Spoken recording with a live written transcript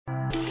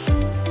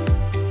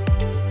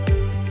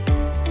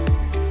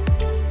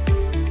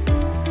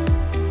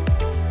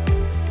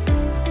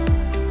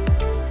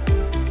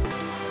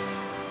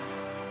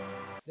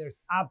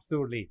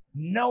absolutely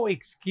no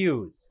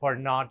excuse for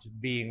not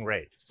being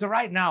rich. So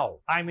right now,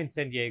 I'm in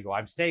San Diego.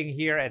 I'm staying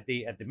here at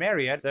the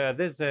Marriott.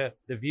 There's the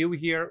view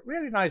here,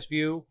 really nice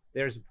view.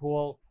 There's a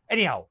pool.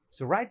 Anyhow,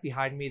 so right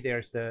behind me,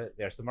 there's the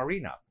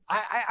marina.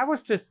 I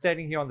was just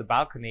standing here on the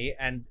balcony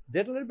and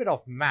did a little bit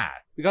of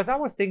math because I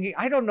was thinking,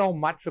 I don't know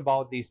much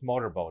about these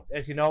motorboats.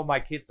 As you know,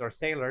 my kids are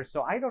sailors,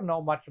 so I don't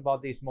know much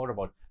about these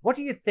motorboats. What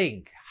do you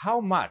think?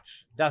 How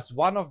much does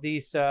one of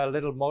these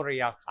little motor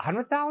yachts?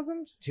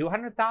 100,000?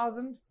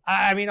 200,000?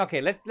 I mean,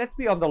 okay, let's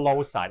be on the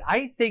low side.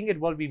 I think it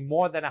will be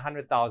more than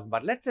 100,000,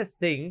 but let's just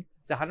think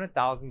it's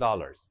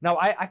 $100,000. Now,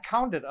 I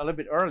counted a little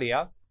bit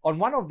earlier. On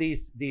one of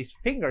these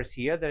fingers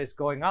here that is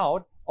going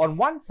out, on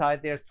one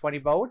side there's 20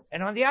 boats,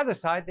 and on the other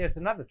side there's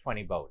another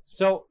 20 boats.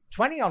 So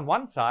 20 on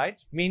one side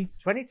means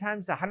 20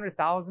 times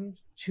 100,000,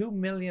 $2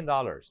 million.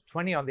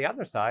 20 on the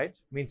other side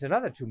means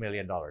another $2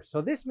 million.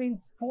 So this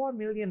means $4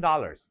 million,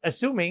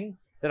 assuming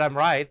that I'm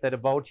right, that a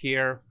boat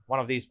here,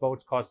 one of these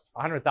boats costs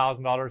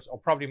 $100,000 or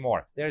probably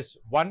more. There's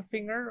one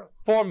finger,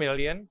 4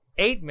 million,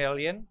 8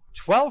 million,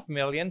 12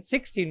 million,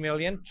 16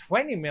 million,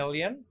 20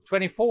 million,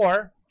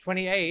 24,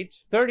 28,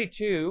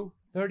 32,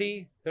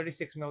 30,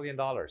 $36 million,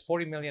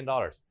 $40 million,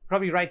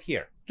 probably right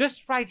here,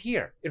 just right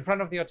here in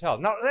front of the hotel.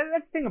 Now,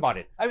 let's think about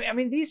it. I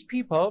mean, these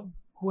people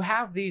who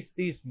have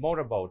these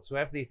motorboats, who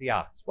have these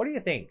yachts, what do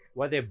you think?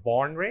 Were they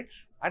born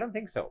rich? I don't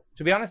think so.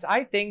 To be honest,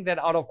 I think that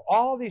out of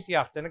all these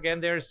yachts, and again,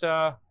 there's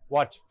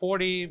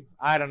 40,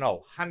 I don't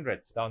know,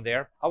 hundreds down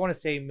there. I want to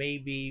say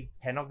maybe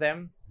 10 of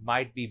them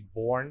might be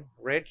born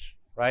rich,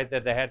 right?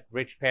 That they had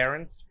rich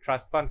parents,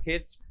 trust fund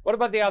kids. What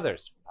about the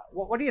others?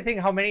 What do you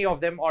think? How many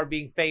of them are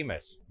being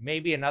famous?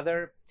 Maybe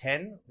another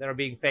 10 that are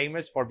being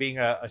famous for being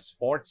a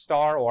sports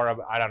star or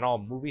a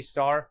movie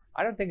star.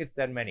 I don't think it's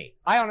that many.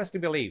 I honestly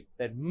believe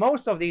that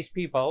most of these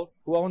people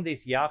who own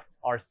these yachts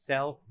are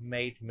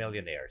self-made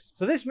millionaires.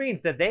 So this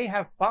means that they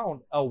have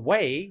found a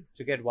way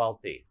to get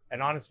wealthy.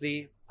 And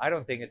honestly, I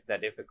don't think it's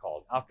that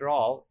difficult. After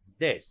all,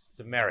 this is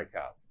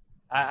America.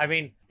 I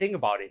mean, think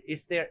about it.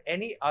 Is there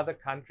any other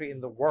country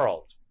in the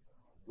world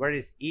where it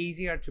is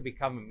easier to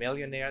become a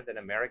millionaire than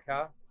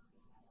America?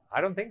 I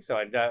don't think so.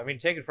 And I mean,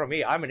 take it from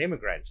me, I'm an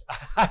immigrant.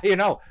 You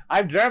know,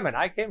 I'm German.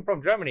 I came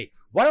from Germany.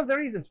 One of the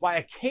reasons why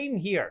I came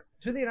here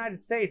to the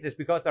United States is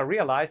because I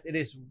realized it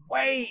is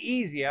way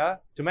easier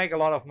to make a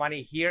lot of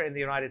money here in the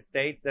United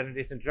States than it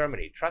is in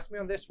Germany. Trust me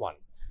on this one.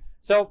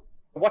 So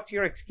what's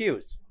your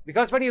excuse?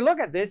 Because when you look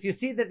at this, you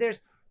see that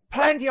there's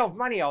plenty of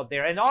money out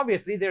there. And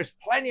obviously there's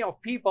plenty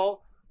of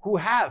people who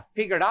have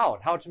figured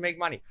out how to make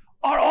money.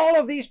 Are all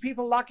of these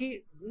people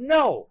lucky?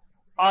 No.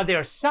 Are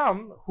there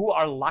some who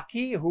are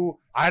lucky, who,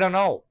 I don't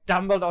know,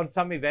 stumbled on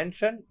some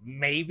invention?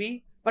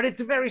 Maybe, but it's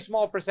a very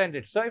small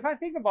percentage. So if I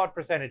think about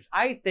percentage,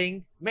 I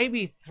think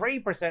maybe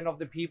 3% of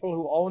the people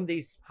who own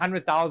these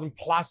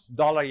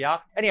 $100,000+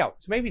 yacht, anyhow,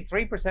 so maybe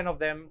 3% of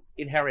them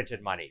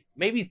inherited money.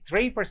 Maybe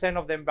 3%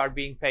 of them are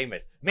being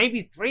famous.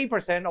 Maybe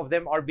 3% of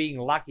them are being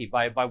lucky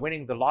by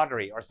winning the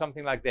lottery or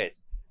something like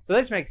this. So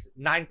this makes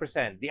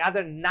 9%. The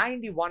other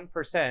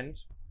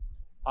 91%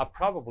 are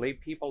probably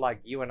people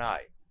like you and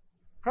I.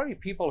 Probably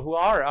people who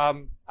are,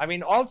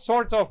 all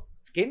sorts of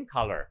skin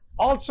color,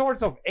 all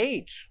sorts of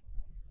age,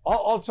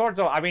 all sorts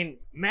of,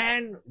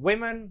 men,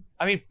 women.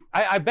 I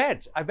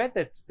bet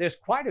that there's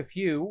quite a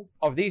few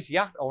of these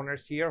yacht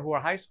owners here who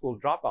are high school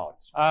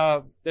dropouts.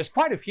 There's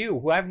quite a few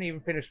who haven't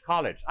even finished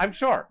college. I'm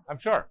sure,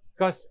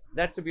 because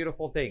that's a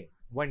beautiful thing.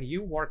 When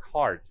you work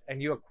hard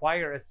and you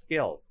acquire a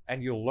skill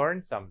and you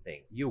learn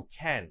something, you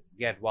can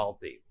get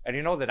wealthy. And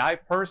you know that I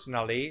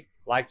personally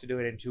like to do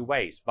it in two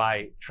ways,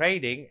 by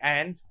trading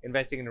and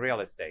investing in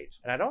real estate.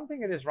 And I don't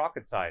think it is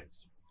rocket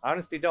science. I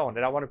honestly don't,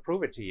 and I want to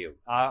prove it to you.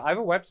 I have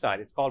a website.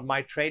 It's called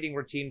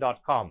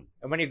mytradingroutine.com.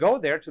 And when you go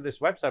there to this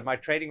website,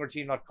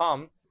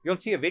 mytradingroutine.com, you'll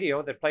see a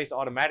video that plays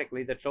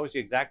automatically that shows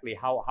you exactly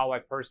how I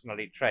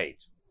personally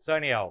trade. So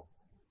anyhow,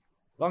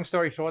 long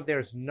story short,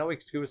 there's no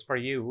excuse for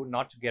you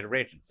not to get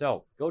rich.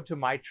 So go to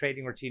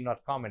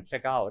mytradingroutine.com and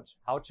check out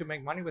how to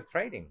make money with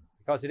trading,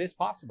 because it is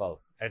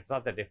possible. And it's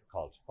not that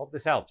difficult. Hope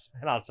this helps,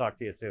 and I'll talk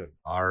to you soon.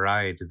 All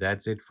right,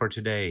 that's it for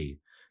today.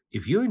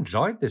 If you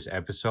enjoyed this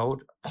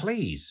episode,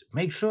 please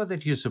make sure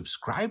that you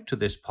subscribe to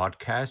this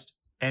podcast.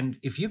 And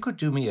if you could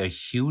do me a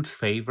huge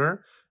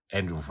favor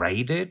and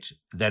rate it,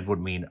 that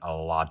would mean a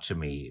lot to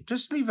me.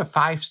 Just leave a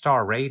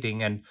 5-star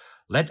rating and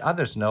let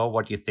others know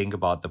what you think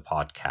about the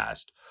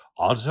podcast.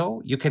 Also,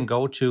 you can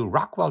go to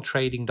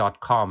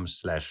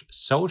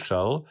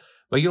rockwelltrading.com/social,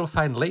 where you'll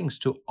find links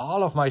to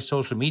all of my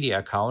social media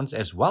accounts,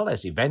 as well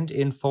as event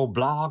info,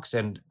 blogs,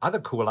 and other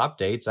cool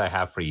updates I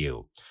have for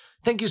you.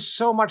 Thank you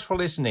so much for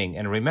listening,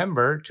 and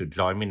remember to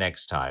join me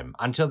next time.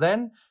 Until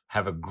then,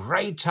 have a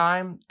great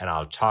time, and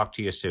I'll talk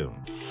to you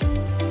soon.